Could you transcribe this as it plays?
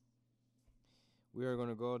We are going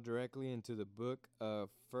to go directly into the book of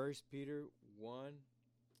First Peter 1,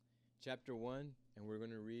 chapter 1, and we're going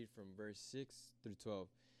to read from verse 6 through 12.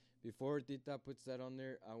 Before Tita puts that on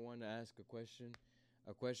there, I want to ask a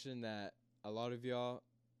question that a lot of y'all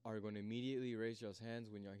are going to immediately raise y'all's hands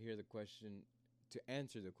when y'all hear the question to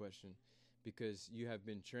answer the question, because you have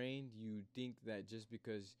been trained. You think that just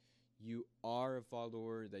because you are a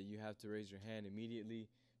follower that you have to raise your hand immediately,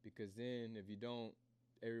 because then if you don't,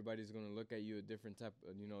 everybody's going to look at you a different type,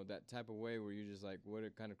 that type of way where you're just like, what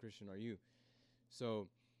kind of Christian are you? So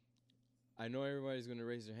I know everybody's going to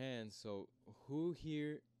raise their hands. So who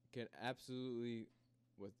here can absolutely,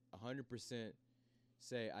 with 100%,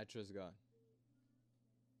 say, I trust God?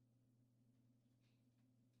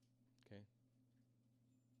 Okay.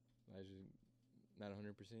 Elijah, not 100%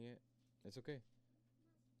 yet? That's okay.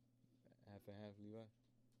 Half and half, Levi. I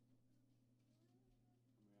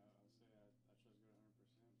mean, I'll say I trust God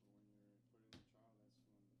 100%, but when you're put in the trial, that's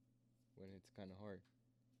When it's kind of hard.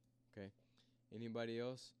 Okay. Anybody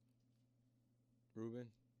else? Ruben?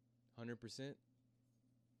 100%? It's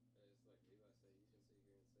like Levi said, you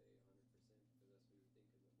can sit here and say 100% because that's what you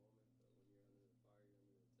think in the moment. But when you're under the fire,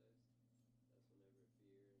 you're under the test, that's whenever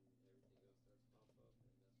fear and everything else starts to pop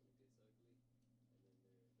up,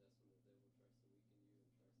 and that's when it gets ugly. And then that's when the devil tries to weaken you and tries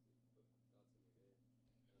to put thoughts in your head. And I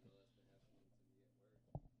know that's been happening to me at work. I know it's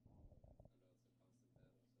a constant battle, so that's something I'm facing. And I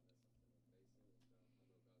know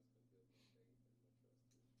God's going to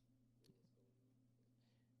build my faith and my trust in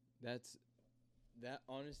what's going on. That's that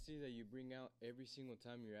honesty that you bring out every single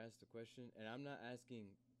time you're asked the question. And I'm not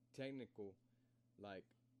asking technical, like,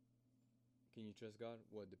 can you trust God?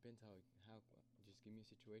 Well, it depends how. Just give me a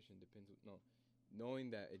situation. Depends. No,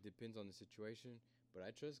 knowing that it depends on the situation. But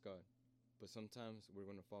I trust God. But sometimes we're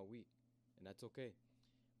gonna fall weak, and that's okay.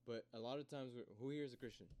 But a lot of times, who here is a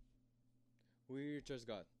Christian? Who here trusts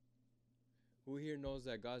God? Who here knows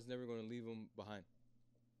that God's never gonna leave them behind?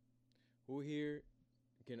 Who here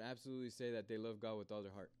can absolutely say that they love God with all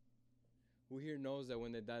their heart? Who here knows that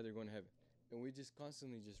when they die, they're going to heaven? And we just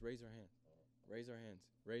constantly just raise our hands, raise our hands,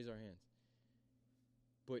 raise our hands.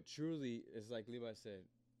 But truly, it's like Levi said,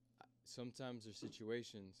 sometimes there's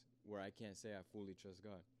situations where I can't say I fully trust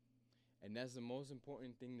God. And that's the most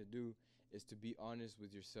important thing to do, is to be honest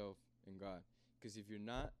with yourself and God. Because if you're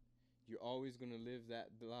not, you're always going to live that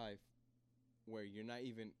life where you're not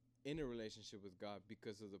even in a relationship with God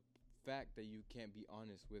because of the fact that you can't be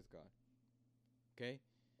honest with God. Okay?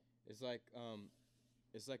 It's like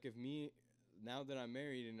if me, now that I'm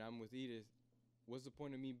married and I'm with Edith, what's the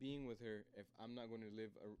point of me being with her if I'm not going to live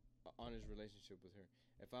a honest relationship with her?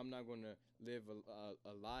 If I'm not going to live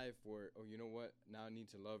a life where, oh, you know what, now I need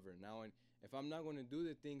to love her. If I'm not going to do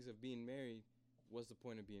the things of being married, what's the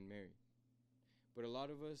point of being married? But a lot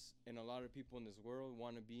of us and a lot of people in this world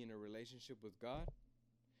want to be in a relationship with God,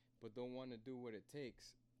 but don't want to do what it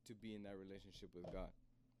takes to be in that relationship with God.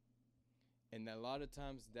 And a lot of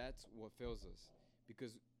times that's what fails us,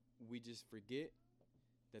 because we just forget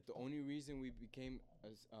that the only reason we became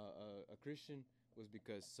a Christian was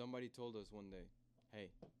because somebody told us one day, hey,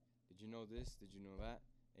 did you know this? Did you know that?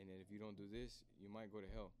 And if you don't do this, you might go to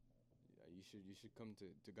hell. You should come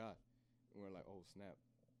to God. And we're like, oh, snap.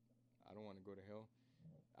 I don't want to go to hell.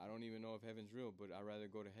 I don't even know if heaven's real, but I'd rather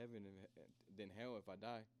go to heaven than hell if I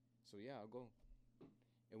die. So, yeah, I'll go.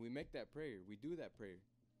 And we make that prayer. We do that prayer.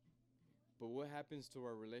 But what happens to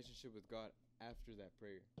our relationship with God after that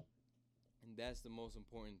prayer? And that's the most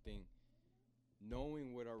important thing.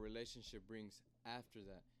 Knowing what our relationship brings after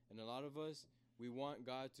that. And a lot of us, we want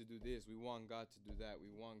God to do this. We want God to do that.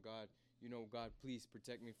 We want God, God, please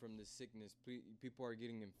protect me from this sickness. Please, people are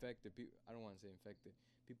getting infected. I don't want to say infected.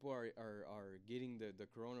 People are getting the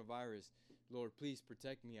coronavirus. Lord, please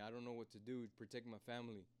protect me. I don't know what to do. Protect my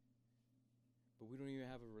family. But we don't even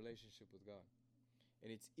have a relationship with God.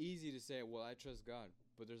 And it's easy to say, well, I trust God.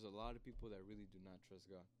 But there's a lot of people that really do not trust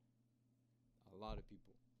God. A lot of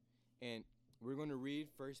people. And we're going to read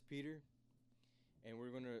 1 Peter. And we're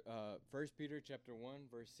going to, 1 Peter chapter 1,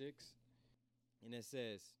 verse 6. And it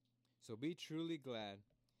says, so be truly glad.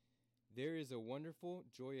 There is a wonderful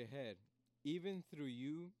joy ahead. Even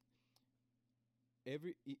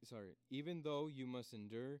though you must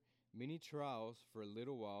endure many trials for a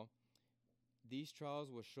little while, these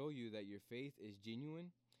trials will show you that your faith is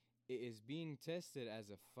genuine. It is being tested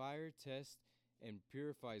as a fire tests and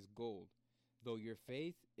purifies gold, though your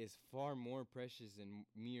faith is far more precious than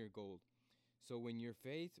mere gold. So when your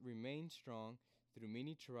faith remains strong through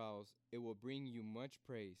many trials, it will bring you much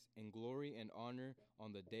praise and glory and honor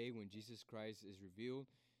on the day when Jesus Christ is revealed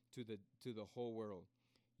to the whole world.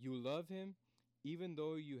 You love him even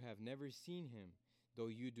though you have never seen him. Though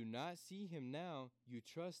you do not see him now, you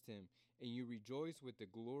trust him, and you rejoice with the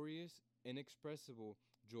glorious, inexpressible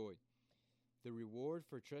joy. The reward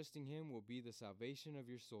for trusting him will be the salvation of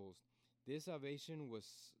your souls. This salvation was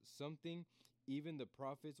something even the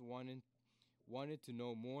prophets wanted to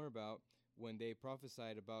know more about when they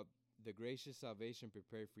prophesied about the gracious salvation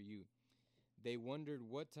prepared for you. They wondered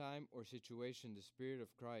what time or situation the Spirit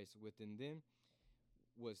of Christ within them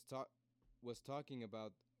was talking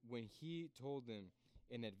about when he told them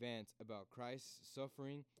in advance about Christ's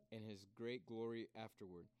suffering and his great glory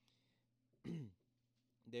afterward.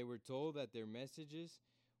 They were told that their messages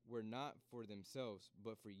were not for themselves,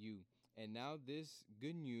 but for you. And now this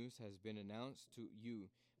good news has been announced to you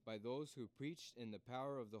by those who preached in the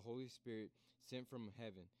power of the Holy Spirit sent from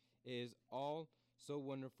heaven. It is all so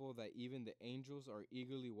wonderful that even the angels are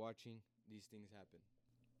eagerly watching these things happen.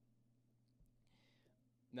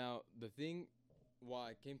 Now, the thing why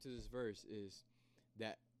I came to this verse is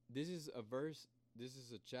that this is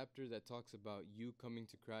a chapter that talks about you coming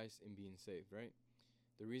to Christ and being saved, right?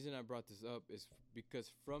 The reason I brought this up is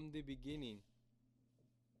because from the beginning,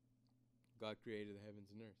 God created the heavens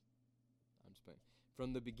and earth. I'm just playing.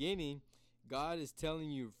 From the beginning, God is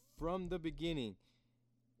telling you from the beginning,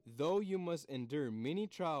 though you must endure many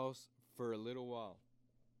trials for a little while.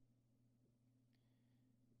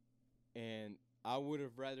 And I would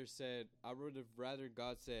have rather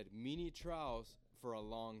God said many trials for a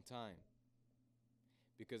long time.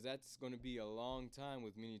 Because that's going to be a long time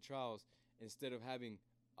with many trials instead of having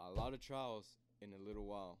a lot of trials in a little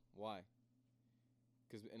while. Why?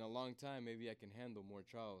 Because in a long time, maybe I can handle more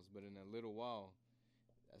trials, but in a little while,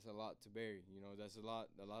 that's a lot to bear. That's a lot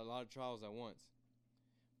of trials at once.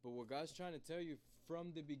 But what God's trying to tell you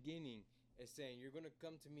from the beginning is saying, you're going to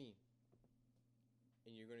come to me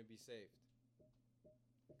and you're going to be saved.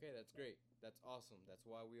 Okay, that's great. That's awesome. That's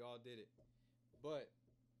why we all did it. But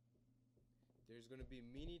there's going to be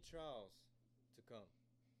many trials to come.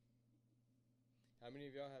 How many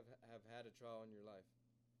of y'all have had a trial in your life?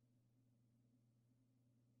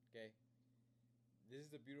 Okay? This is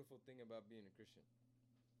the beautiful thing about being a Christian.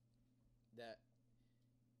 That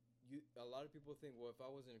a lot of people think, well, if I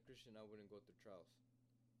wasn't a Christian, I wouldn't go through trials.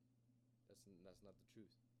 That's not the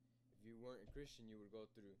truth. If you weren't a Christian, you would go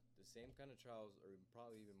through the same kind of trials, or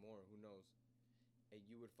probably even more, who knows, and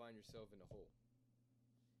you would find yourself in a hole.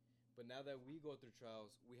 But now that we go through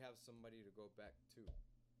trials, we have somebody to go back to,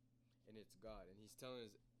 and it's God. And he's telling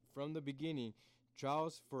us from the beginning,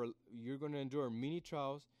 you're going to endure many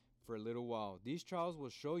trials for a little while. These trials will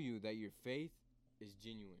show you that your faith is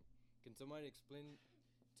genuine. Can somebody explain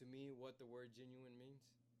to me what the word genuine means?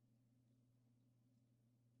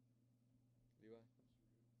 Levi?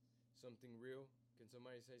 Something real. Can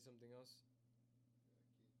somebody say something else?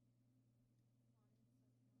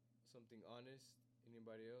 Something honest.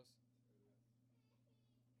 Anybody else?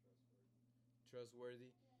 Trustworthy.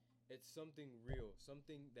 It's something real.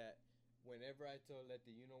 Something that whenever I tell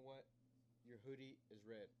Letty, you know what? Your hoodie is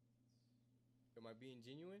red. Am I being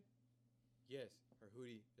genuine? Yes, her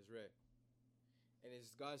hoodie is red. And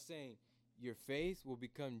it's God saying, your faith will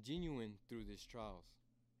become genuine through these trials.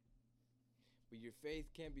 But your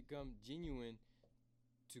faith can't become genuine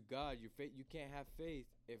to God. You can't have faith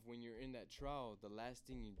if when you're in that trial, the last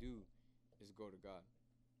thing you do is go to God.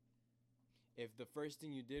 If the first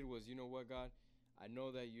thing you did was, you know what, God, I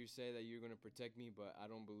know that you say that you're going to protect me, but I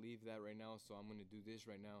don't believe that right now, so I'm going to do this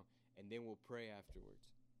right now, and then we'll pray afterwards.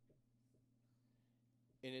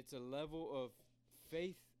 And it's a level of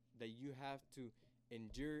faith that you have to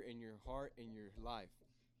endure in your heart and your life.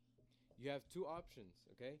 You have two options,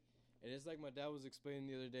 okay? And it's like my dad was explaining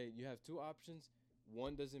the other day. You have two options.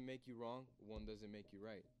 One doesn't make you wrong. One doesn't make you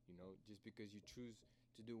right. Just because you choose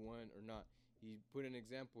to do one or not. He put an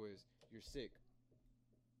example is you're sick.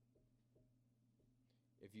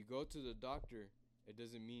 If you go to the doctor, it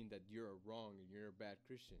doesn't mean that you're wrong and you're a bad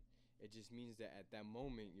Christian. It just means that at that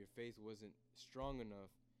moment, your faith wasn't strong enough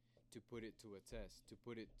to put it to a test, to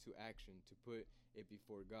put it to action, to put it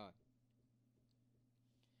before God.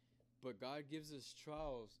 But God gives us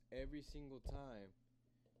trials every single time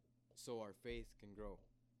so our faith can grow.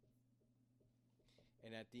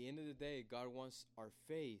 And at the end of the day, God wants our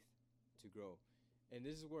faith to grow. And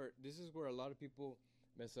this is where a lot of people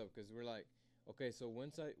mess up, because we're like, okay, so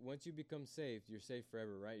once you become saved, you're saved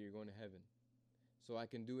forever, right? You're going to heaven. So I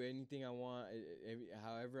can do anything I want,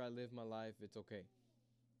 however I live my life, it's okay.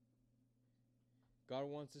 God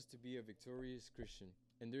wants us to be a victorious Christian.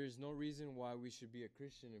 And there is no reason why we should be a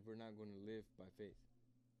Christian if we're not going to live by faith.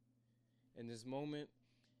 In this moment,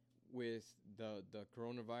 with the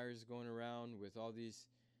coronavirus going around, with all these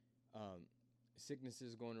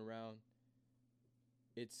sicknesses going around,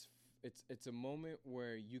 It's a moment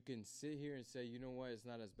where you can sit here and say, you know what, it's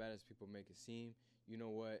not as bad as people make it seem. You know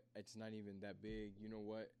what, it's not even that big. You know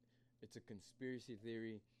what, it's a conspiracy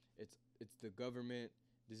theory. It's the government.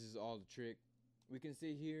 This is all the trick. We can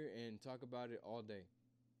sit here and talk about it all day.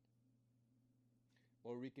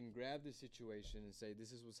 Or we can grab the situation and say,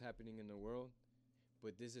 this is what's happening in the world,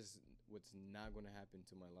 but this is what's not going to happen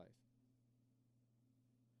to my life.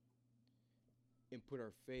 And put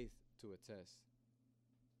our faith to a test.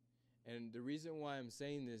 And the reason why I'm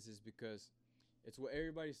saying this is because it's what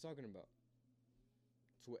everybody's talking about.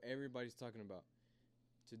 It's what everybody's talking about.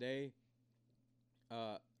 Today,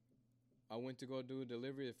 I went to go do a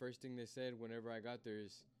delivery. The first thing they said whenever I got there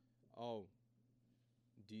is, "Oh,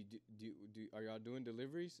 are y'all doing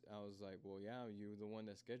deliveries?" I was like, "Well, yeah, you're the one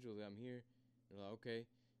that scheduled it. I'm here." They're like, "Okay,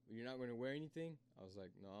 you're not going to wear anything?" I was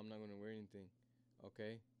like, "No, I'm not going to wear anything."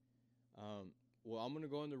 Okay. Well, I'm going to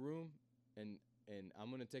go in the room and I'm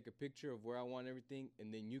going to take a picture of where I want everything,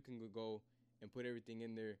 and then you can go and put everything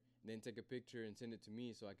in there, and then take a picture and send it to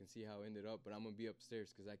me so I can see how it ended up, but I'm going to be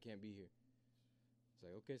upstairs because I can't be here. It's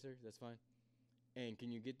like, "Okay, sir, that's fine. And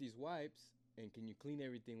can you get these wipes, and can you clean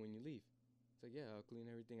everything when you leave?" It's like, "Yeah, I'll clean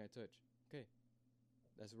everything I touch." Okay,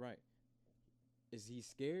 that's right. Is he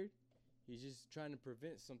scared? He's just trying to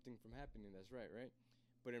prevent something from happening. That's right, right?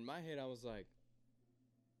 But in my head, I was like,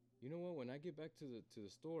 you know what? When I get back to the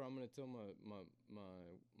store, I'm gonna tell my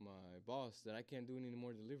boss that I can't do any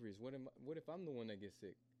more deliveries. What if I'm the one that gets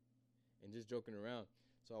sick? And just joking around.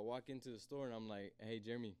 So I walk into the store and I'm like, "Hey,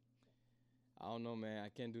 Jeremy, I don't know, man. I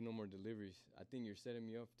can't do no more deliveries. I think you're setting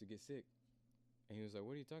me up to get sick." And he was like,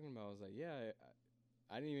 "What are you talking about?" I was like, "Yeah,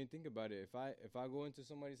 I didn't even think about it. If I go into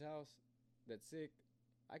somebody's house that's sick,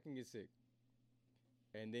 I can get sick."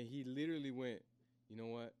 And then he literally went, "You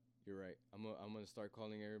know what? You're right. I'm gonna start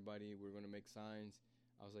calling everybody. We're gonna make signs."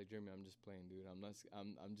 I was like, "Jeremy, I'm just playing, dude.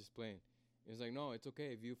 I'm just playing." He was like, "No, it's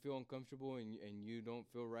okay. If you feel uncomfortable and you don't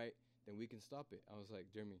feel right, then we can stop it." I was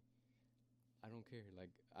like, "Jeremy, I don't care.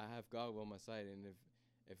 Like, I have God on my side, and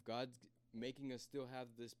if God's making us still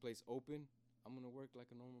have this place open, I'm gonna work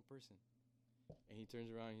like a normal person." And he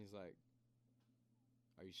turns around and he's like,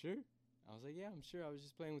 "Are you sure?" I was like, "Yeah, I'm sure. I was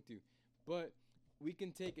just playing with you." But we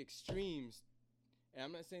can take extremes, and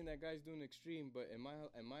I'm not saying that guy's doing extreme, but in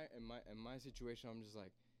my situation, I'm just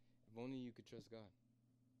like, if only you could trust God.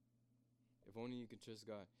 If only you could trust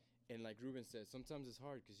God. And like Ruben said, sometimes it's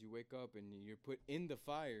hard because you wake up and you're put in the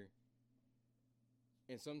fire,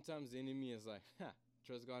 and sometimes the enemy is like, "Ha,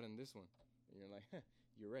 trust God in this one," and you're like, "Huh,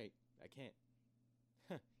 you're right. I can't."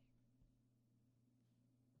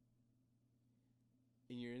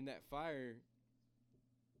 And you're in that fire,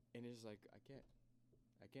 and it's like,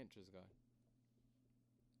 I can't trust God.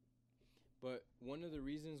 But one of the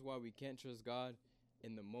reasons why we can't trust God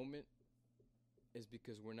in the moment is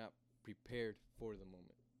because we're not prepared for the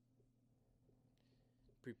moment.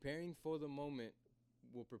 Preparing for the moment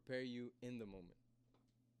will prepare you in the moment.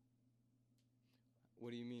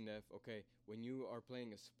 What do you mean, F? Okay, when you are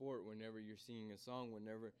playing a sport, whenever you're singing a song,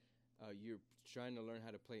 whenever you're trying to learn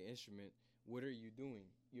how to play an instrument, what are you doing?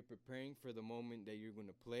 You're preparing for the moment that you're going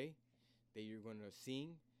to play, that you're going to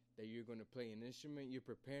sing, that you're going to play an instrument. You're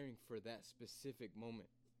preparing for that specific moment.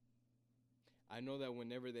 I know that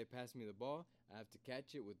whenever they pass me the ball, I have to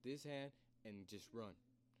catch it with this hand and just run.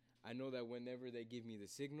 I know that whenever they give me the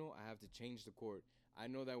signal, I have to change the chord. I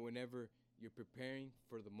know that whenever you're preparing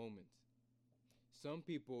for the moment. Some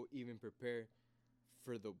people even prepare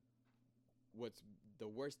for what's the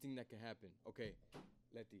worst thing that can happen. Okay,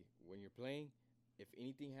 Letty, when you're playing, if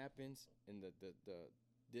anything happens and the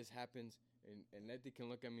this happens, and Letty can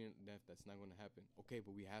look at me and that's not gonna happen. Okay,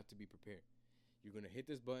 but we have to be prepared. You're gonna hit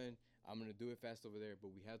this button. I'm gonna do it fast over there,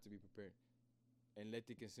 but we have to be prepared. And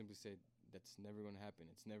Letty can simply say, "That's never gonna happen.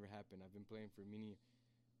 It's never happened. I've been playing for many.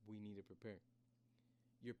 We need to prepare."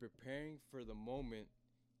 You're preparing for the moment,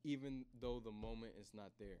 even though the moment is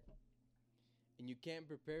not there. And you can't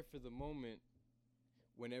prepare for the moment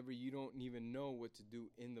whenever you don't even know what to do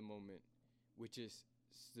in the moment, which is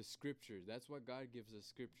the scripture. That's why God gives us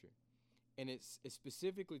scripture. And it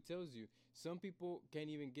specifically tells you some people can't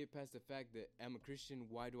even get past the fact that I'm a Christian.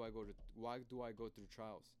 Why do I go through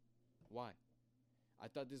trials? Why? I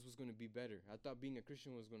thought this was going to be better. I thought being a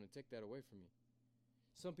Christian was going to take that away from me.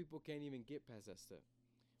 Some people can't even get past that step.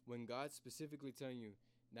 When God's specifically telling you,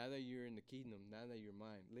 now that you're in the kingdom, now that you're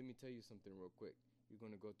mine, let me tell you something real quick. You're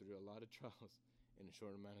going to go through a lot of trials in a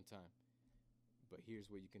short amount of time. But here's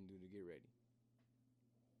what you can do to get ready.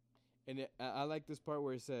 And I like this part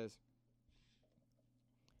where it says,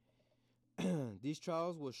 "These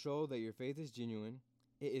trials will show that your faith is genuine.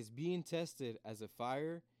 It is being tested as a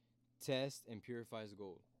fire tests, and purifies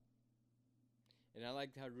gold. And I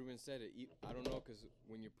liked how Ruben said it. I don't know, because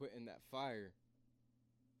when you're put in that fire,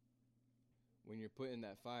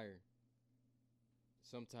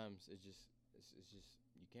 sometimes it's just,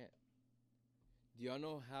 you can't. Do y'all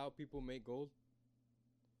know how people make gold?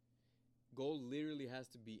 Gold literally has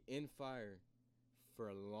to be in fire for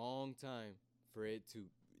a long time for it to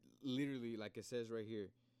literally, like it says right here,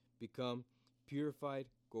 become purified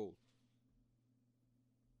gold.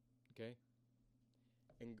 Okay?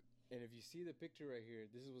 And if you see the picture right here,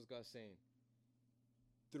 this is what God's saying.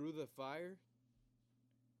 Through the fire,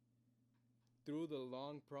 through the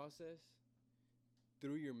long process,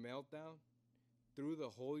 through your meltdown, through the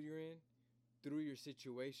hole you're in, through your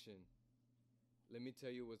situation, let me tell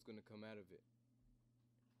you what's going to come out of it.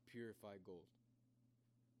 Purified gold.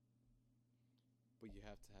 But you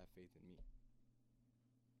have to have faith in me.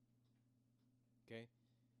 Okay?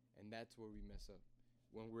 And that's where we mess up.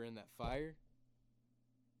 When we're in that fire,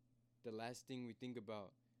 the last thing we think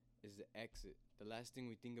about is the exit. The last thing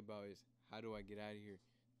we think about is, how do I get out of here?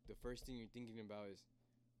 The first thing you're thinking about is,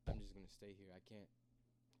 I'm just going to stay here. I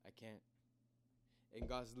can't. And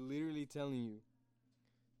God's literally telling you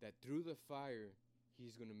that through the fire,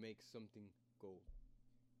 He's going to make something gold.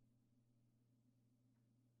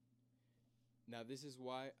 Now, this is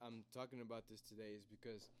why I'm talking about this today, is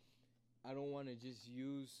because I don't want to just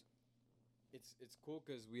use... It's cool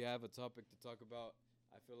because we have a topic to talk about.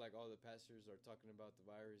 I feel like all the pastors are talking about the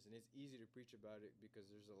virus, and it's easy to preach about it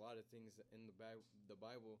because there's a lot of things in the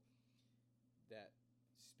Bible that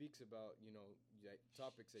speaks about, like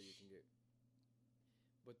topics that you can get.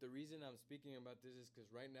 But the reason I'm speaking about this is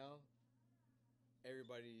because right now,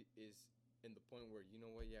 everybody is in the point where, you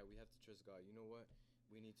know what, yeah, we have to trust God. You know what,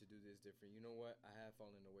 we need to do this different. You know what, I have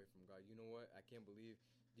fallen away from God. You know what, I can't believe.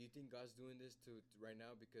 Do you think God's doing this to right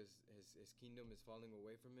now because his kingdom is falling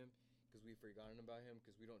away from Him? Because we've forgotten about Him,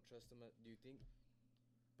 because we don't trust Him, do you think?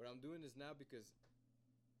 But I'm doing this now because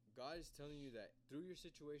God is telling you that through your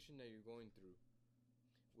situation that you're going through,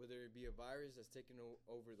 whether it be a virus that's taking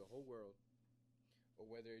over the whole world, or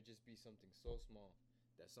whether it just be something so small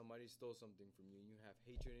that somebody stole something from you and you have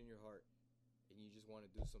hatred in your heart and you just want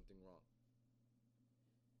to do something wrong.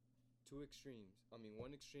 Two extremes. I mean,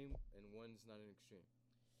 one extreme and one's not an extreme.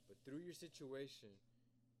 But through your situation,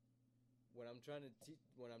 what I'm trying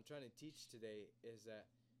to teach today is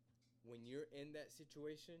that when you're in that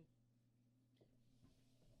situation,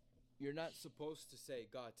 you're not supposed to say,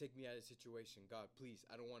 God, take me out of the situation. God, please,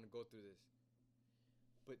 I don't want to go through this.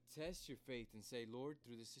 But test your faith and say, Lord,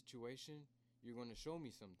 through this situation, you're going to show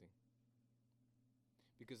me something.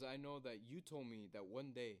 Because I know that you told me that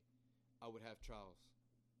one day I would have trials.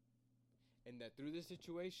 And that through this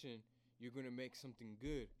situation, you're going to make something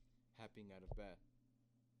good happening out of bad.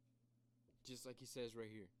 Just like He says right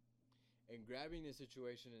here. And grabbing the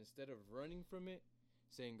situation, instead of running from it,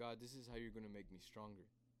 saying, God, this is how you're going to make me stronger.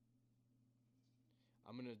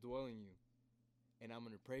 I'm going to dwell in you. And I'm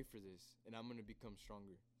going to pray for this. And I'm going to become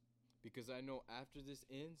stronger. Because I know after this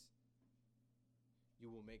ends, you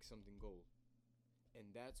will make something gold. And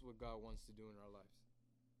that's what God wants to do in our lives.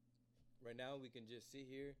 Right now, we can just sit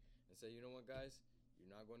here and say, you know what, guys?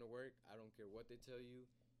 You're not going to work. I don't care what they tell you.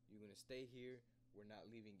 You're going to stay here. We're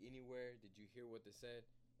not leaving anywhere. Did you hear what they said?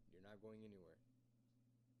 You're not going anywhere.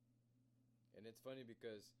 And it's funny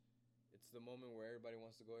because it's the moment where everybody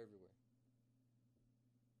wants to go everywhere.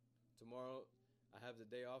 Tomorrow, I have the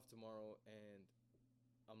day off tomorrow, and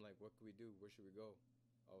I'm like, what can we do? Where should we go?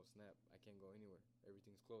 Oh, snap. I can't go anywhere.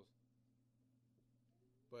 Everything's closed.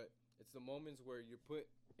 But it's the moments where you're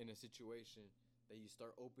put in a situation that you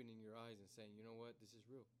start opening your eyes and saying, you know what? This is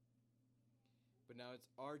real. But now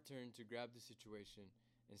it's our turn to grab the situation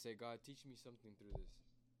and say, God, teach me something through this.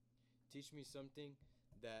 Teach me something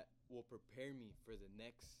that will prepare me for the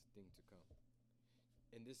next thing to come.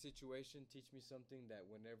 In this situation, teach me something that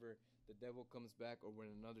whenever the devil comes back or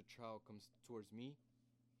when another trial comes towards me,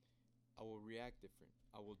 I will react different.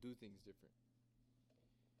 I will do things different.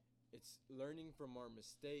 It's learning from our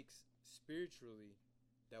mistakes spiritually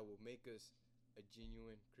that will make us a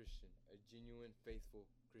genuine Christian, a genuine, faithful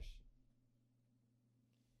Christian.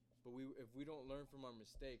 But if we don't learn from our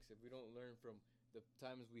mistakes, if we don't learn from the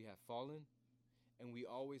times we have fallen, and we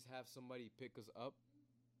always have somebody pick us up,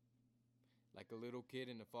 like a little kid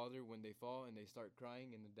and a father when they fall and they start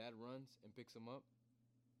crying and the dad runs and picks them up,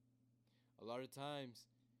 a lot of times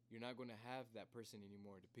you're not going to have that person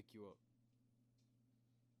anymore to pick you up.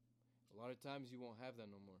 A lot of times you won't have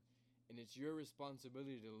that no more. And it's your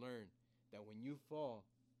responsibility to learn that when you fall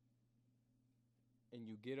and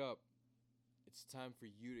you get up, it's time for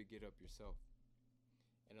you to get up yourself.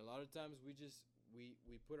 And a lot of times we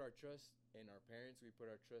we put our trust in our parents, we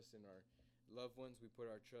put our trust in our loved ones, we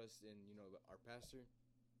put our trust in our pastor.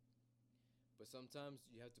 But sometimes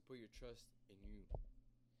you have to put your trust in you,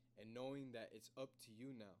 and knowing that it's up to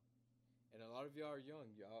you now. And a lot of y'all are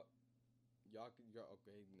young. Y'all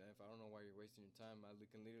okay. If I don't know why you're wasting your time, I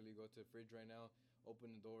can literally go to the fridge right now,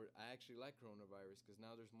 open the door. I actually like coronavirus because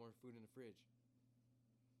now there's more food in the fridge.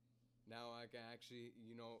 Now I can actually,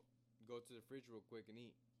 go to the fridge real quick and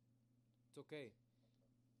eat. It's okay.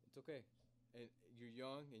 It's okay. And you're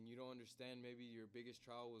young and you don't understand. Maybe your biggest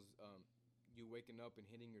trial was you waking up and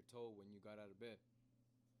hitting your toe when you got out of bed.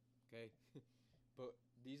 Okay? But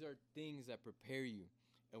these are things that prepare you.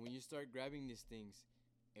 And when you start grabbing these things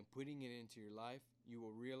and putting it into your life, you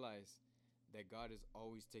will realize that God is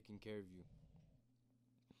always taking care of you.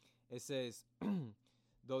 It says,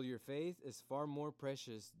 though your faith is far more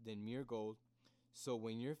precious than mere gold, so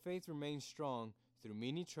when your faith remains strong through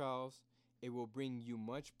many trials, it will bring you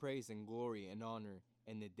much praise and glory and honor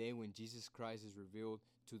in the day when Jesus Christ is revealed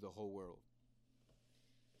to the whole world.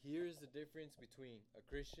 Here is the difference between a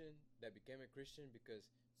Christian that became a Christian because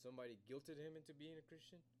somebody guilted him into being a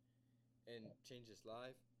Christian and changed his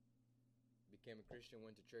life, became a Christian,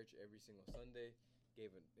 went to church every single Sunday, gave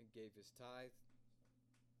his tithe,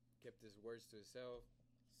 kept his words to himself,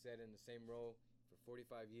 sat in the same row for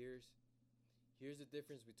 45 years. Here's the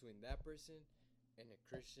difference between that person and a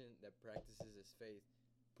Christian that practices his faith,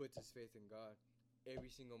 puts his faith in God every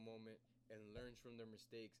single moment and learns from their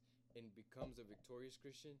mistakes and becomes a victorious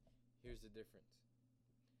Christian. Here's the difference.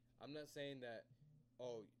 I'm not saying that,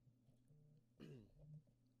 you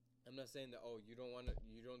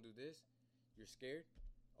don't do this, you're scared.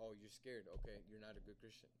 Oh, you're scared. Okay, you're not a good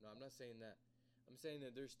Christian. No, I'm not saying that. I'm saying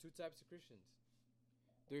that there's two types of Christians.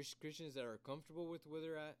 There's Christians that are comfortable with where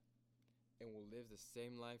they're at and will live the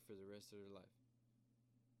same life for the rest of their life.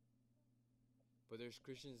 But there's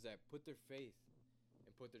Christians that put their faith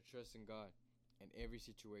and put their trust in God in every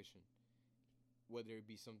situation, whether it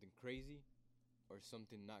be something crazy or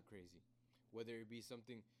something not crazy, whether it be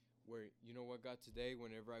something where, you know what, God, today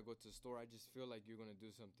whenever I go to the store, I just feel like you're going to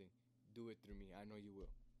do something. Do it through me. I know you will.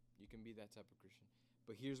 You can be that type of Christian.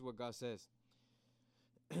 But here's what God says.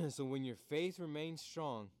 So when your faith remains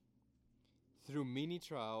strong through many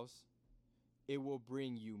trials, it will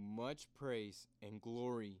bring you much praise and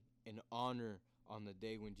glory and honor on the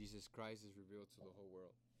day when Jesus Christ is revealed to the whole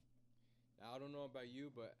world. Now, I don't know about you,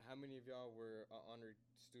 but how many of y'all were an honored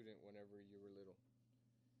student whenever you were little?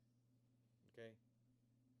 Okay?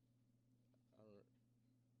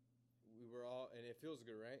 We were all, and it feels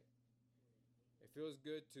good, right? It feels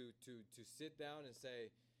good to sit down and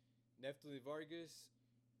say, Neftali Vargas,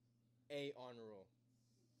 A honor roll.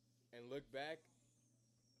 And look back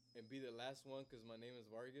and be the last one because my name is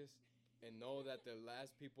Vargas. And know that the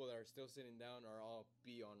last people that are still sitting down are all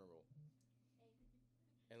B honor roll.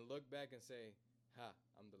 And look back and say,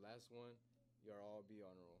 I'm the last one. You're all B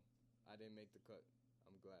honor roll. I didn't make the cut.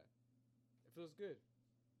 I'm glad. It feels good,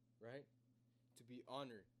 right? To be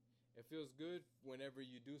honored. It feels good whenever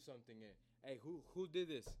you do something and, hey, who did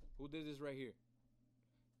this? Who did this right here?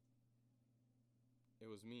 It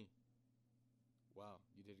was me. Wow,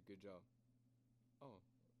 you did a good job. Oh,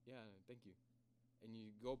 yeah, thank you. And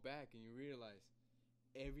you go back and you realize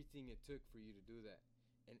everything it took for you to do that.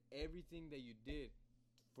 And everything that you did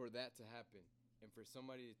for that to happen and for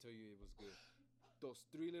somebody to tell you it was good. Those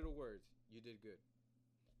 3 little words, you did good.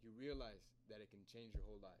 You realize that it can change your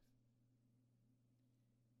whole life.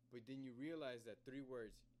 But then you realize that 3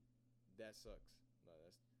 words, that sucks. No,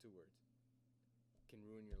 that's 2 words. Can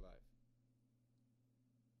ruin your life.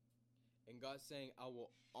 And God's saying, I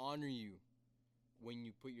will honor you when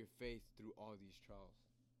you put your faith through all these trials.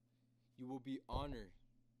 You will be honored.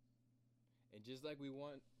 And just like we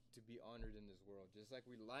want to be honored in this world, just like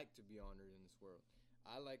we like to be honored in this world,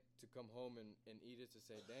 I like to come home and eat it to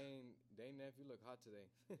say, dang, Neff, you look hot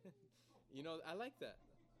today. I like that.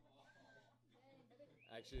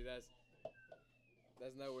 Actually, that's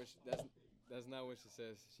not what that's not what she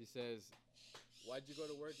says. She says, why'd you go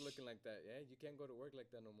to work looking like that? Yeah, you can't go to work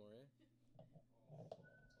like that no more, eh?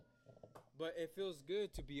 But it feels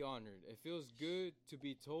good to be honored. It feels good to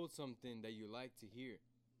be told something that you like to hear.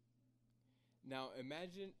 Now,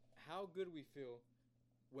 imagine how good we feel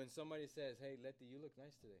when somebody says, hey, Letty, you look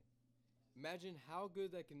nice today. Imagine how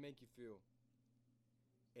good that can make you feel.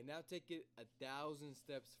 And now take it 1,000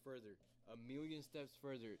 steps further, 1,000,000 steps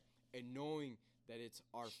further, and knowing that it's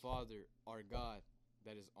our Father, our God,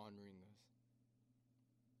 that is honoring us.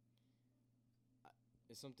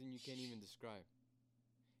 It's something you can't even describe.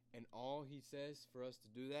 And all he says for us to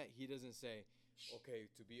do that, he doesn't say, okay,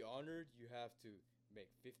 to be honored, you have to make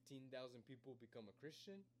 15,000 people become a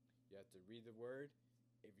Christian. You have to read the word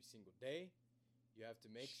every single day. You have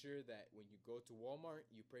to make sure that when you go to Walmart,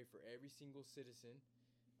 you pray for every single citizen,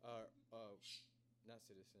 not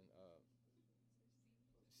citizen,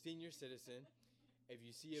 senior citizen. If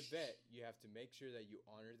you see a vet, you have to make sure that you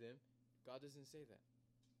honor them. God doesn't say that.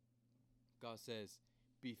 God says,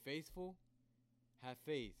 be faithful, have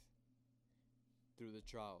faith through the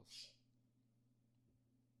trials.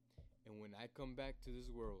 And when I come back to this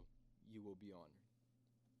world, you will be honored.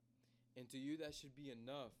 And to you, that should be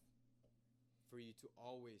enough for you to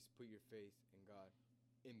always put your faith in God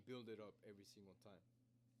and build it up every single time.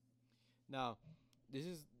 Now, this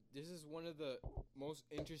is one of the most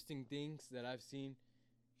interesting things that I've seen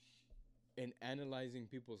in analyzing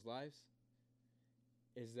people's lives,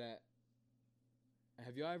 is that,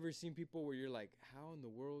 have you ever seen people where you're like, how in the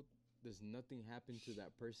world does nothing happen to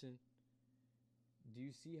that person? Do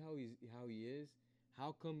you see how he is?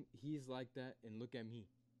 How come he's like that and look at me?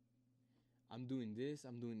 I'm doing this,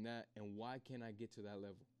 I'm doing that, and why can't I get to that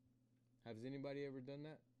level? Has anybody ever done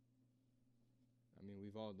that? I mean,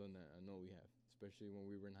 we've all done that. I know we have, especially when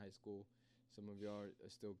we were in high school. Some of y'all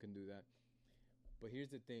still can do that. But here's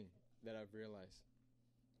the thing that I've realized.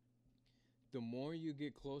 The more you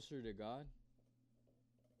get closer to God,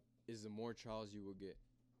 is the more trials you will get.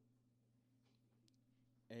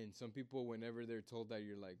 And some people, whenever they're told that,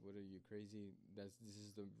 you're like, what, are you crazy? This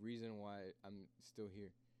is the reason why I'm still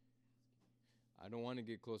here. I don't want to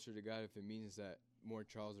get closer to God if it means that more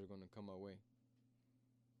trials are going to come my way.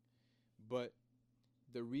 But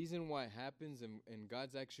the reason why it happens, and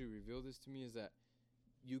God's actually revealed this to me, is that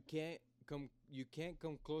you can't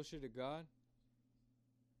come closer to God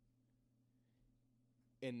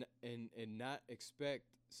and not expect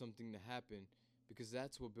something to happen, because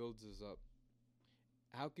that's what builds us up.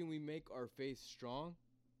 How can we make our faith strong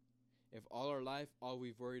if all our life all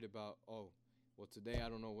we've worried about, oh, well, today I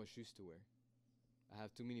don't know what shoes to wear. I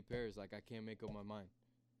have too many pairs, like I can't make up my mind.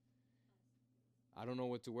 I don't know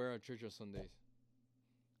what to wear at church on Sundays.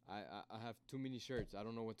 I have too many shirts. I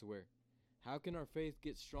don't know what to wear. How can our faith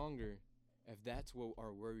get stronger if that's what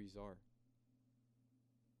our worries are?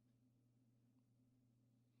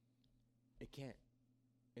 It can't,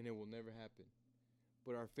 and it will never happen.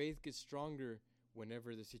 But our faith gets stronger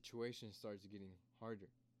whenever the situation starts getting harder.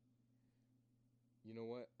 You know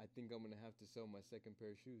what? I think I'm going to have to sell my second pair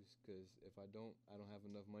of shoes, because if I don't have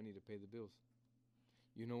enough money to pay the bills.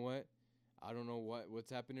 You know what? I don't know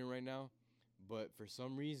what's happening right now, but for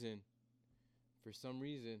some reason,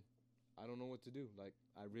 I don't know what to do. Like,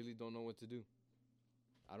 I really don't know what to do.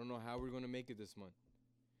 I don't know how we're going to make it this month.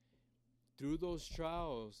 Through those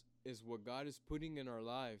trials is what God is putting in our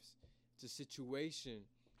lives. It's a situation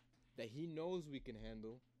that He knows we can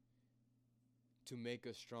handle to make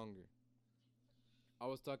us stronger. I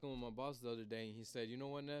was talking with my boss the other day, and he said, you know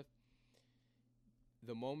what, Neff?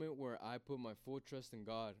 The moment where I put my full trust in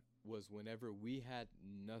God was whenever we had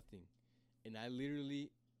nothing. And I literally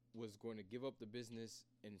was going to give up the business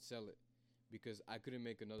and sell it because I couldn't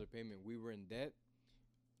make another payment. We were in debt.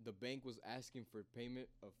 The bank was asking for payment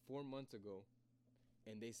of 4 months ago,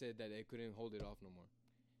 and they said that they couldn't hold it off no more.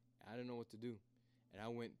 I didn't know what to do. And I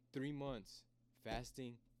went 3 months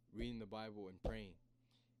fasting, reading the Bible, and praying.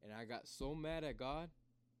 And I got so mad at God,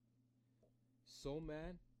 so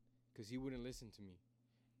mad, because He wouldn't listen to me.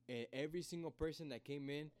 And every single person that came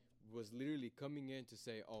in was literally coming in to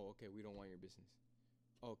say, oh, okay, we don't want your business.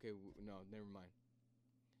 Okay, no, never mind.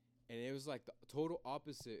 And it was like the total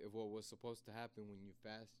opposite of what was supposed to happen when you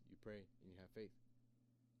fast, you pray, and you have faith.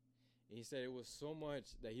 And he said it was so much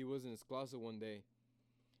that he was in his closet one day,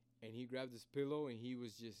 and he grabbed his pillow, and he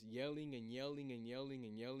was just yelling and yelling and yelling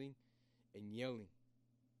and yelling and yelling.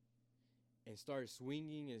 And started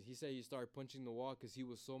swinging, and he said he started punching the wall because he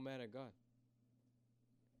was so mad at God.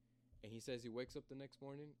 And he says he wakes up the next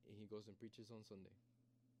morning, and he goes and preaches on Sunday.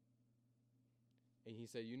 And he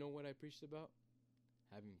said, you know what I preached about?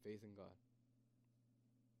 Having faith in God.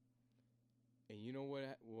 And you know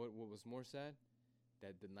what was more sad?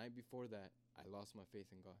 That the night before that, I lost my faith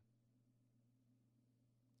in God.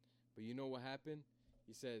 But you know what happened?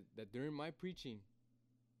 He said that during my preaching,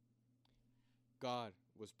 God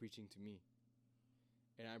was preaching to me.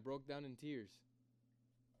 And I broke down in tears.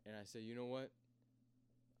 And I said, you know what?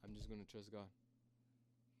 I'm just going to trust God.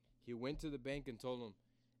 He went to the bank and told them,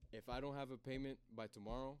 if I don't have a payment by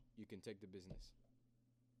tomorrow, you can take the business.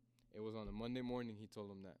 It was on a Monday morning he told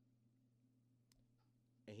them that.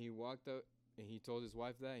 And he walked up and he told his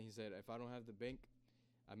wife that. And he said, if I don't have the bank,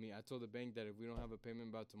 I told the bank that if we don't have a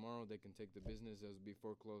payment by tomorrow, they can take the business. It was be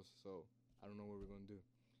foreclosed. So I don't know what we're going to do.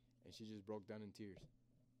 And she just broke down in tears.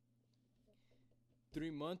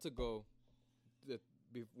 3 months ago,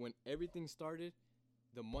 when everything started,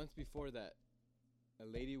 the month before that, a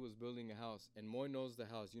lady was building a house, and Moy knows the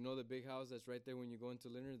house. You know the big house that's right there when you go into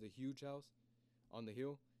Leonard, the huge house on the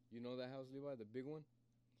hill. You know that house, Levi, the big one.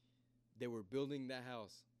 They were building that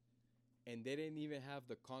house, and they didn't even have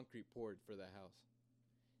the concrete poured for that house.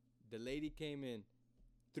 The lady came in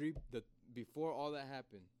before all that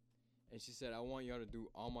happened, and she said, "I want y'all to do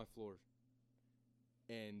all my floors."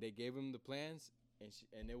 And they gave him the plans,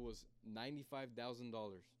 and it was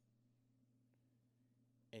 $95,000.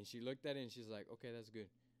 And she looked at it and she's like, "Okay, that's good,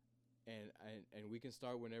 and we can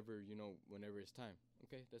start whenever it's time."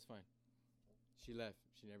 Okay, that's fine. She left.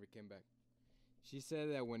 She never came back. She said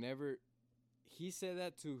that whenever he said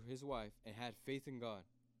that to his wife and had faith in God,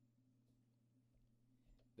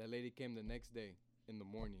 that lady came the next day in the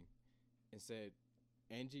morning and said,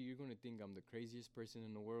 "Angie, you're going to think I'm the craziest person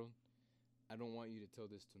in the world. I don't want you to tell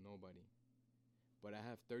this to nobody, but I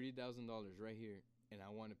have $30,000 right here, and I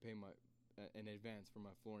want to pay an advance for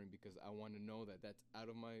my flooring because I want to know that that's out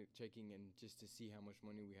of my checking and just to see how much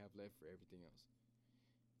money we have left for everything else."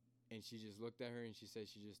 And she just looked at her and she said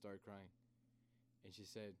she just started crying. And she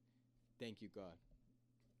said, "Thank you, God."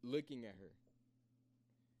 Looking at her.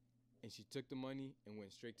 And she took the money and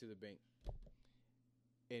went straight to the bank.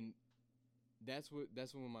 And that's what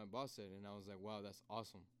my boss said. And I was like, "Wow, that's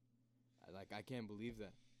awesome. I can't believe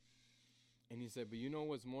that." And he said, "But you know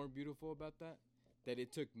what's more beautiful about that? That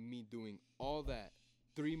it took me doing all that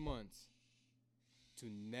 3 months to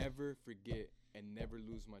never forget and never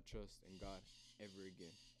lose my trust in God ever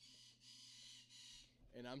again."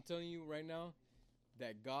 And I'm telling you right now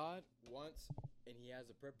that God wants and He has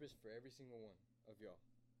a purpose for every single one of y'all.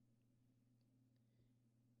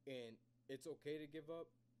 And it's okay to give up,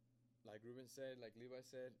 like Ruben said, like Levi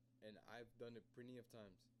said, and I've done it plenty of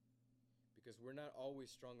times because we're not always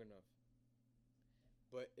strong enough.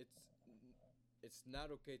 But it's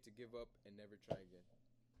not okay to give up and never try again.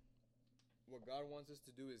 What God wants us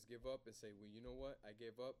to do is give up and say, "Well, you know what? I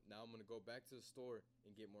gave up. Now I'm going to go back to the store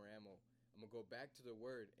and get more ammo. I'm going to go back to the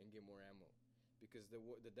Word and get more ammo." Because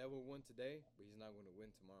the devil won today, but he's not going to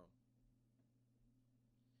win tomorrow.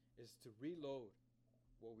 It's to reload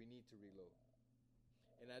what we need to reload.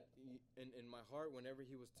 And in my heart, whenever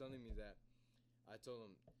he was telling me that, I told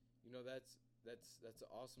him, that's an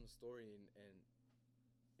awesome story.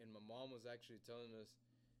 And my mom was actually telling us,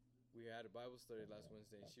 we had a Bible study last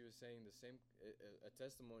Wednesday, and she was saying the same, a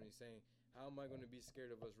testimony saying, "How am I going to be scared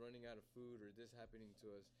of us running out of food or this happening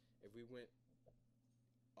to us if we went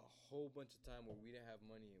a whole bunch of time where we didn't have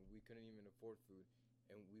money and we couldn't even afford food,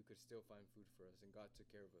 and we could still find food for us, and God took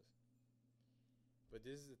care of us?" But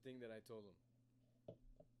this is the thing that I told him.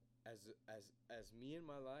 As me in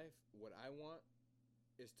my life, what I want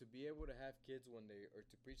is to be able to have kids one day, or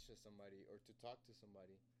to preach to somebody, or to talk to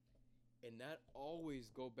somebody, and not always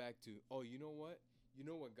go back to, "Oh, you know what? You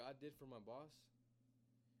know what God did for my boss?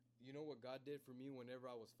 You know what God did for me whenever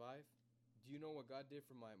I was 5? Do you know what God did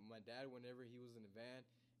for my dad whenever he was in the van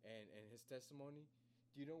and his testimony?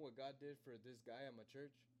 Do you know what God did for this guy at my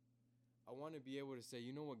church?" I want to be able to say,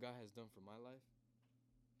 "You know what God has done for my life?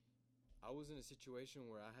 I was in a situation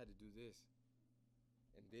where I had to do this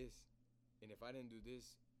and this, and if I didn't do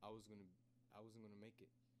this, I wasn't gonna make it,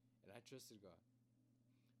 and I trusted God."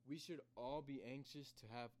 We should all be anxious to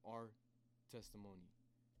have our testimony,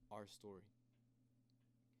 our story.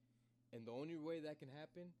 And the only way that can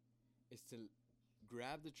happen is to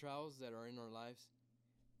grab the trials that are in our lives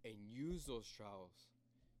and use those trials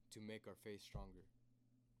to make our faith stronger.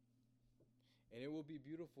 And it will be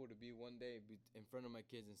beautiful to be one day in front of my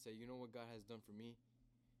kids and say, "You know what God has done for me?"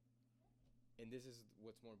 And this is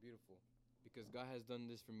what's more beautiful. Because God has done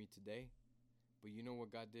this for me today. But you know what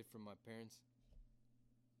God did for my parents?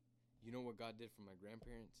 You know what God did for my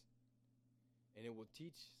grandparents? And it will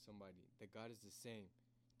teach somebody that God is the same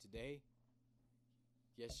today,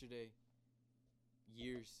 yesterday,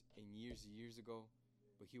 years and years and years ago.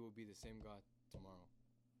 But He will be the same God tomorrow.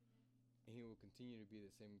 And He will continue to be the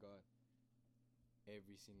same God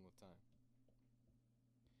every single time.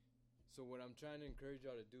 So what I'm trying to encourage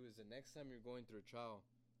y'all to do is the next time you're going through a trial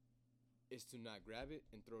is to not grab it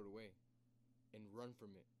and throw it away and run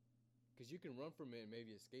from it. Because you can run from it and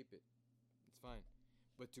maybe escape it. It's fine.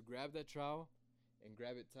 But to grab that trial and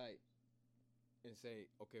grab it tight and say,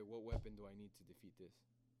 "Okay, what weapon do I need to defeat this?"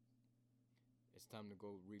 It's time to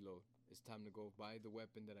go reload. It's time to go buy the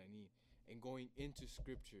weapon that I need. And going into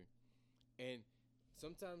scripture. And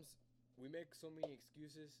sometimes we make so many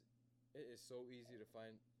excuses. It is so easy to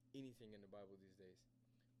find anything in the Bible these days.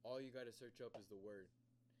 All you got to search up is the word.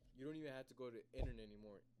 You don't even have to go to the internet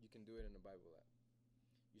anymore. You can do it in the Bible app.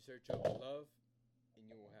 You search up love, and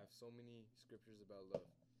you will have so many scriptures about love.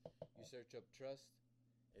 You search up trust,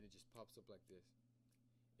 and it just pops up like this.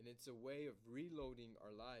 And it's a way of reloading our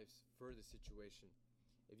lives for the situation.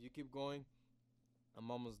 If you keep going, I'm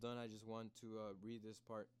almost done. I just want to read this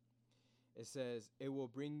part. It says, "It will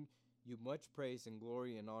bring you much praise and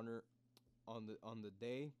glory and honor on the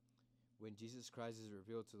day when Jesus Christ is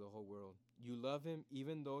revealed to the whole world. You love him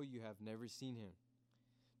even though you have never seen him.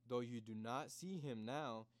 Though you do not see him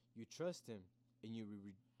now, you trust him, and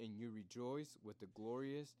you rejoice with the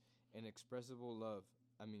glorious and expressible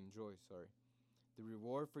joy, sorry. The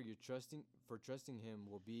reward for trusting him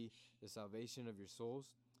will be the salvation of your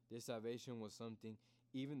souls. This salvation was something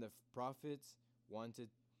even the prophets wanted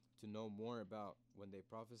to know more about when they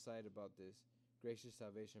prophesied about this gracious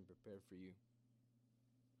salvation prepared for you."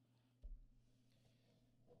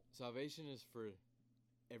 Salvation is for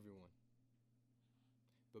everyone,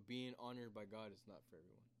 but being honored by God is not for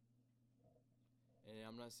everyone. And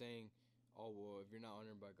I'm not saying, oh well, if you're not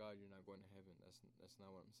honored by God, you're not going to heaven. That's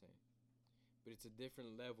not what I'm saying. But it's a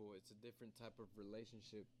different level. It's a different type of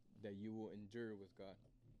relationship that you will endure with God.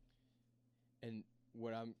 And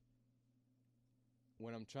what I'm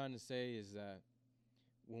trying to say is that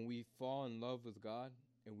when we fall in love with God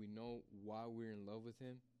and we know why we're in love with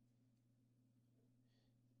him,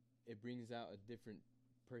 it brings out a different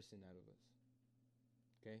person out of us.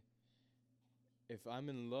 Okay? If I'm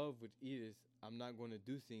in love with Edith, I'm not going to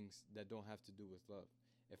do things that don't have to do with love.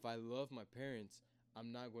 If I love my parents,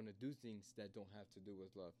 I'm not going to do things that don't have to do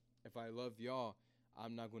with love. If I love y'all,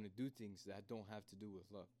 I'm not going to do things that don't have to do with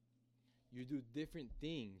love. You do different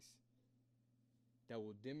things that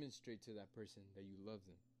will demonstrate to that person that you love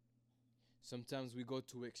them. Sometimes we go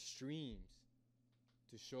to extremes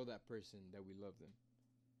to show that person that we love them.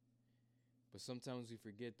 But sometimes we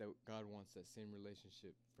forget that God wants that same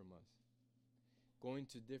relationship from us. Going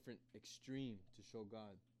to different extreme to show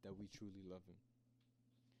God that we truly love him.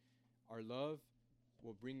 Our love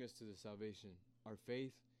will bring us to the salvation. Our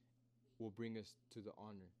faith will bring us to the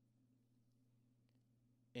honor.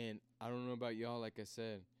 And I don't know about y'all, like I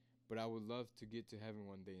said, but I would love to get to heaven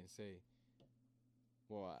one day and say,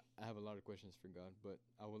 well, I have a lot of questions for God, but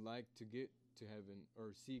I would like to get to heaven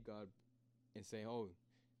or see God and say, oh,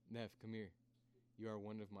 Neff, come here. You are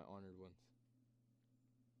one of my honored ones.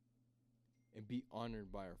 And be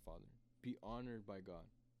honored by our Father. Be honored by God.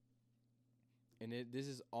 And this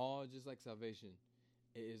is all just like salvation.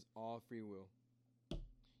 It is all free will.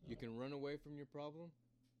 You can run away from your problem.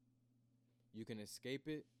 You can escape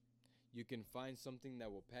it. You can find something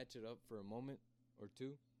that will patch it up for a moment or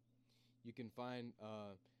two. You can find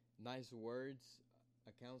nice words,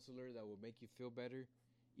 a counselor that will make you feel better,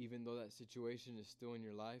 even though that situation is still in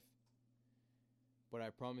your life. But I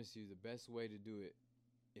promise you, the best way to do it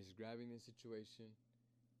is grabbing the situation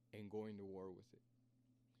and going to war with it.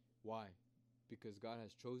 Why? Because God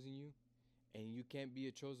has chosen you, and you can't be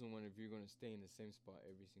a chosen one if you're going to stay in the same spot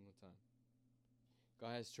every single time.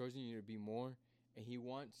 God has chosen you to be more, and he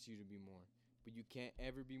wants you to be more. But you can't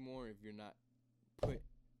ever be more if you're not put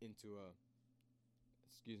into a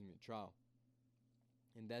trial.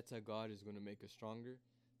 And that's how God is going to make us stronger.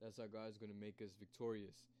 That's how God is going to make us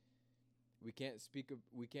victorious. We can't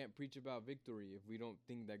preach about victory if we don't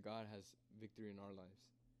think that God has victory in our lives.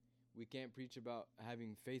 We can't preach about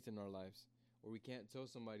having faith in our lives. Or we can't tell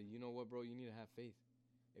somebody, you know what, bro, you need to have faith,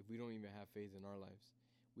 if we don't even have faith in our lives.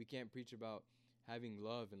 We can't preach about having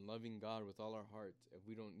love and loving God with all our hearts if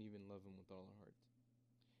we don't even love him with all our hearts.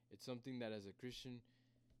 It's something that as a Christian,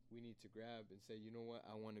 we need to grab and say, you know what,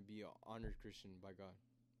 I want to be an honored Christian by God.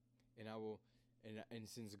 And I will, and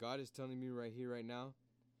since God is telling me right here, right now,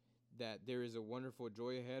 that there is a wonderful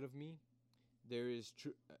joy ahead of me, there is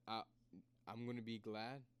I'm going to be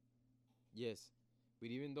glad. Yes. But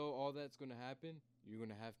even though all that's going to happen, you're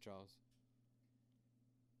going to have trials.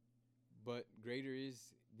 But greater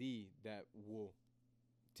is thee that will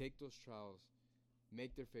take those trials,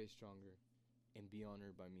 make their faith stronger, and be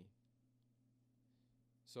honored by me.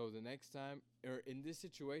 So the next time, or in this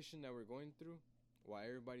situation that we're going through, while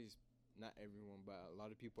everybody's, not everyone, but a lot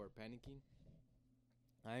of people are panicking,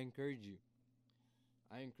 I encourage you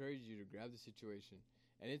to grab the situation.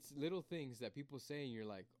 And it's little things that people say and you're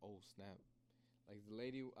like, oh snap. Like the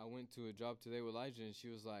lady, I went to a job today with Elijah and she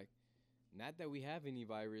was like, not that we have any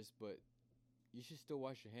virus, but you should still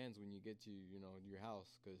wash your hands when you get to, your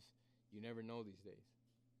house, because you never know these days.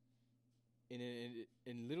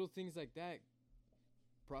 And little things like that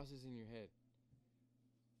process in your head.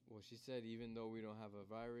 Well, she said even though we don't have a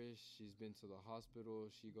virus, she's been to the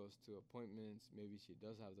hospital, she goes to appointments, maybe she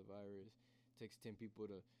does have the virus. It takes 10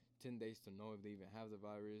 days to know if they even have the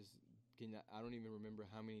virus. I don't even remember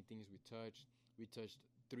how many things we touched. We touched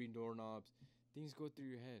 3 doorknobs. Things go through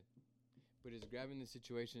your head. But it's grabbing the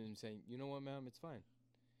situation and saying, you know what, ma'am, it's fine.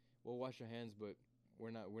 We'll wash our hands, but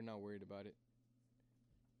we're not worried about it.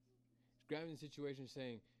 It's grabbing the situation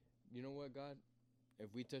saying, you know what, God,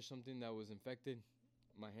 if we touch something that was infected,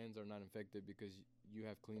 my hands are not infected because you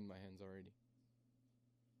have cleaned my hands already.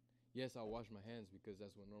 Yes, I'll wash my hands because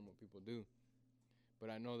that's what normal people do. But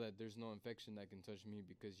I know that there's no infection that can touch me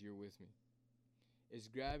because you're with me. It's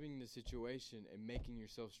grabbing the situation and making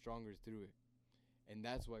yourself stronger through it. And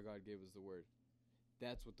that's why God gave us the word.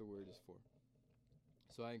 That's what the word is for.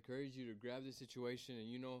 So I encourage you to grab the situation and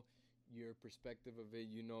you know your perspective of it.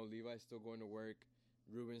 You know Levi's still going to work.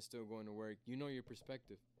 Ruben's still going to work. You know your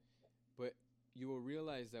perspective. But you will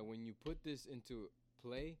realize that when you put this into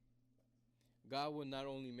play, God will not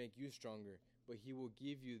only make you stronger, but he will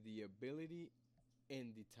give you the ability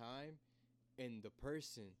and the time and the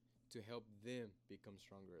person to help them become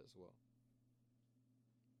stronger as well.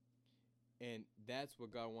 And that's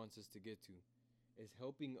what God wants us to get to, is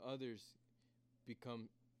helping others become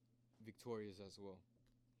victorious as well.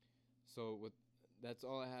 So that's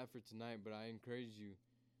all I have for tonight, but I encourage you,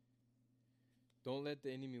 don't let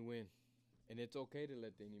the enemy win. And it's okay to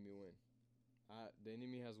let the enemy win. The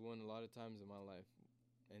enemy has won a lot of times in my life,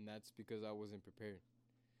 and that's because I wasn't prepared.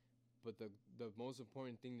 But the most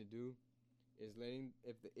important thing to do is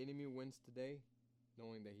if the enemy wins today,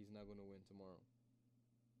 knowing that he's not going to win tomorrow.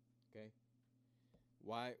 Okay?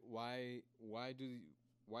 Why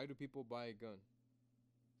do people buy a gun?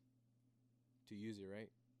 To use it, right?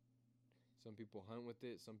 Some people hunt with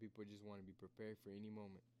it. Some people just want to be prepared for any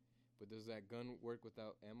moment. But does that gun work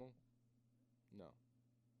without ammo? No.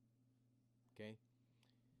 Okay?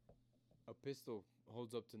 A pistol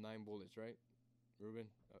holds up to 9 bullets, right? Ruben,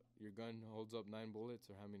 your gun holds up 9 bullets,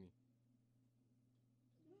 or how many?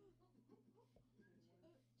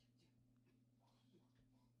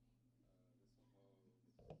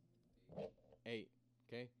 Eight.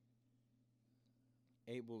 Okay?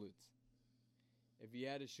 8 bullets. If you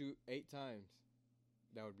had to shoot 8 times,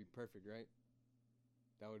 that would be perfect, right?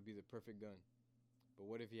 That would be the perfect gun. But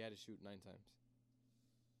what if you had to shoot 9 times?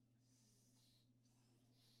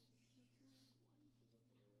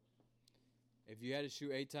 If you had to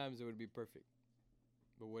shoot 8 times, it would be perfect.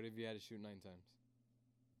 But what if you had to shoot 9 times?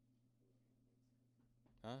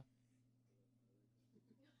 Huh?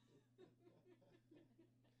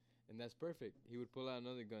 And that's perfect. He would pull out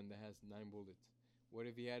another gun that has 9 bullets. What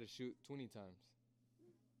if he had to shoot 20 times?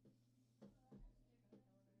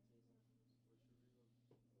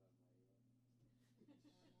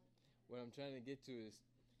 What I'm trying to get to is,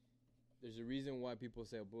 there's a reason why people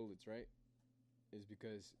sell bullets, right? Is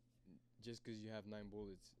because just because you have 9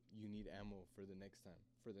 bullets, you need ammo for the next time,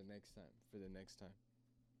 for the next time, for the next time.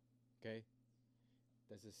 Okay?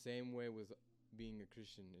 That's the same way with being a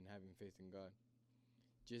Christian and having faith in God.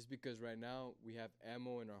 Just because right now we have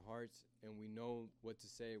ammo in our hearts and we know what to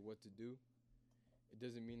say, what to do, it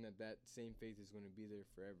doesn't mean that that same faith is going to be there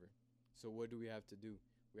forever. So what do we have to do?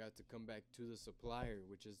 We have to come back to the supplier,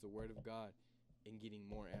 which is the Word of God, and getting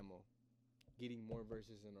more ammo, getting more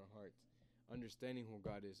verses in our hearts, understanding who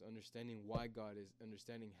God is, understanding why God is,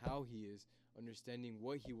 understanding how He is, understanding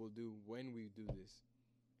what He will do when we do this.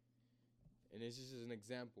 And this is an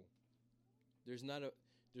example. There's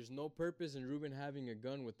no purpose in Ruben having a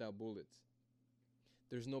gun without bullets.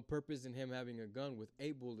 There's no purpose in him having a gun with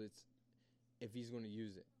 8 bullets if he's going to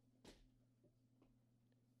use it.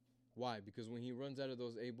 Why? Because when he runs out of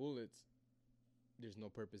those 8 bullets, there's no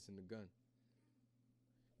purpose in the gun.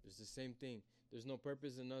 There's the same thing. There's no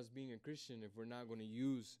purpose in us being a Christian if we're not going to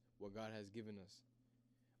use what God has given us.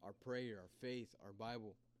 Our prayer, our faith, our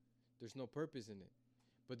Bible. There's no purpose in it.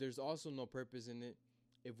 But there's also no purpose in it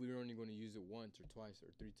if we're only going to use it once or twice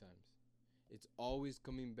or 3 times. It's always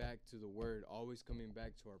coming back to the Word, always coming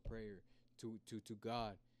back to our prayer, to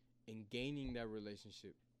God, and gaining that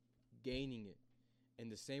relationship, gaining it.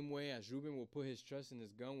 And the same way as Ruben will put his trust in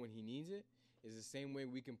his gun when he needs it, is the same way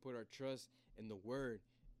we can put our trust in the Word,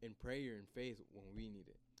 in prayer, and faith when we need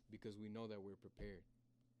it, because we know that we're prepared.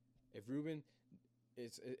 If Ruben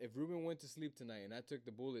went to sleep tonight and I took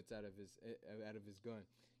the bullets out of his gun,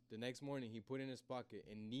 the next morning he put it in his pocket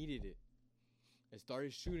and needed it and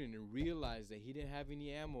started shooting and realized that he didn't have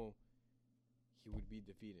any ammo, he would be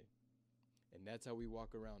defeated. And that's how we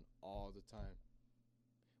walk around all the time.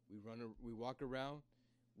 We walk around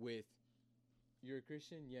with, you're a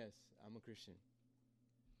Christian? Yes, I'm a Christian.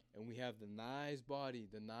 And we have the nice body,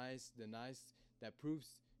 the nice that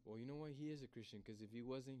proves, well, you know what, he is a Christian, because if he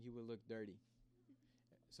wasn't, he would look dirty.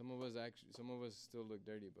 Some of us still look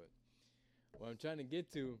dirty, but what I'm trying to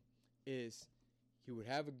get to is he would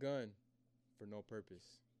have a gun for no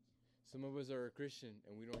purpose. Some of us are a Christian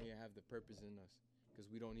and we don't even have the purpose in us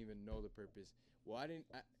because we don't even know the purpose. Well,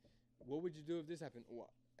 what would you do if this happened? Well,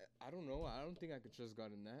 I don't know. I don't think I could trust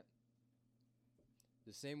God in that.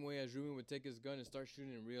 The same way as Ruben would take his gun and start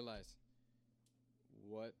shooting and realize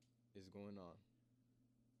what is going on.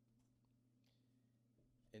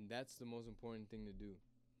 And that's the most important thing to do.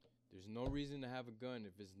 There's no reason to have a gun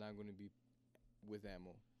if it's not going to be with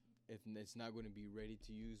ammo. If it's not going to be ready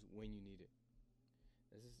to use when you need it.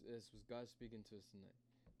 This was God speaking to us tonight.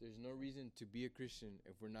 There's no reason to be a Christian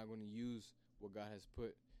if we're not going to use what God has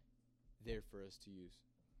put there for us to use.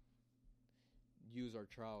 Use our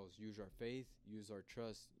trials, use our faith, use our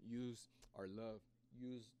trust, use our love,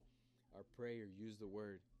 use our prayer, use the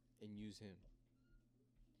word, and use Him.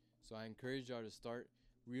 So I encourage y'all to start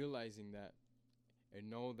realizing that and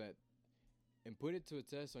know that, and put it to a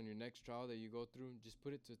test on your next trial that you go through. Just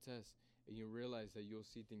put it to a test and you realize that you'll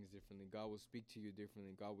see things differently. God will speak to you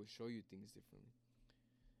differently. God will show you things differently.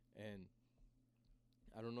 And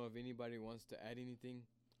I don't know if anybody wants to add anything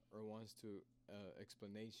or wants to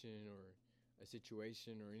explanation or a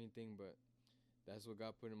situation or anything, but that's what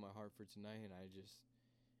God put in my heart for tonight.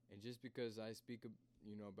 And just because I speak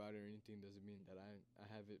about it or anything doesn't mean that I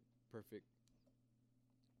have it perfect.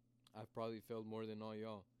 I've probably failed more than all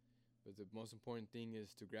y'all. But the most important thing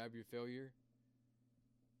is to grab your failure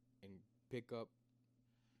and pick up,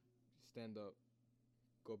 stand up,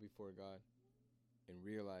 go before God, and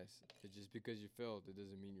realize that just because you failed, it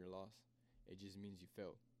doesn't mean you're lost. It just means you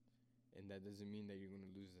failed. And that doesn't mean that you're going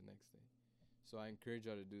to lose the next day. So I encourage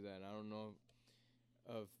y'all to do that. And I don't know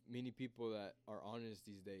of many people that are honest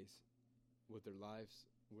these days with their lives,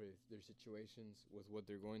 with their situations, with what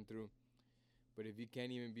they're going through. But if you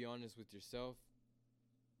can't even be honest with yourself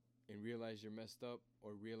and realize you're messed up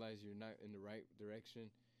or realize you're not in the right direction,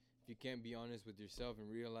 if you can't be honest with yourself and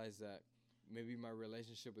realize that maybe my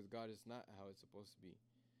relationship with God is not how it's supposed to be.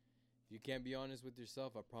 If you can't be honest with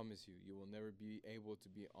yourself, I promise you, you will never be able to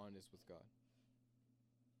be honest with God.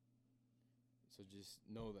 So just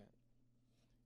know that.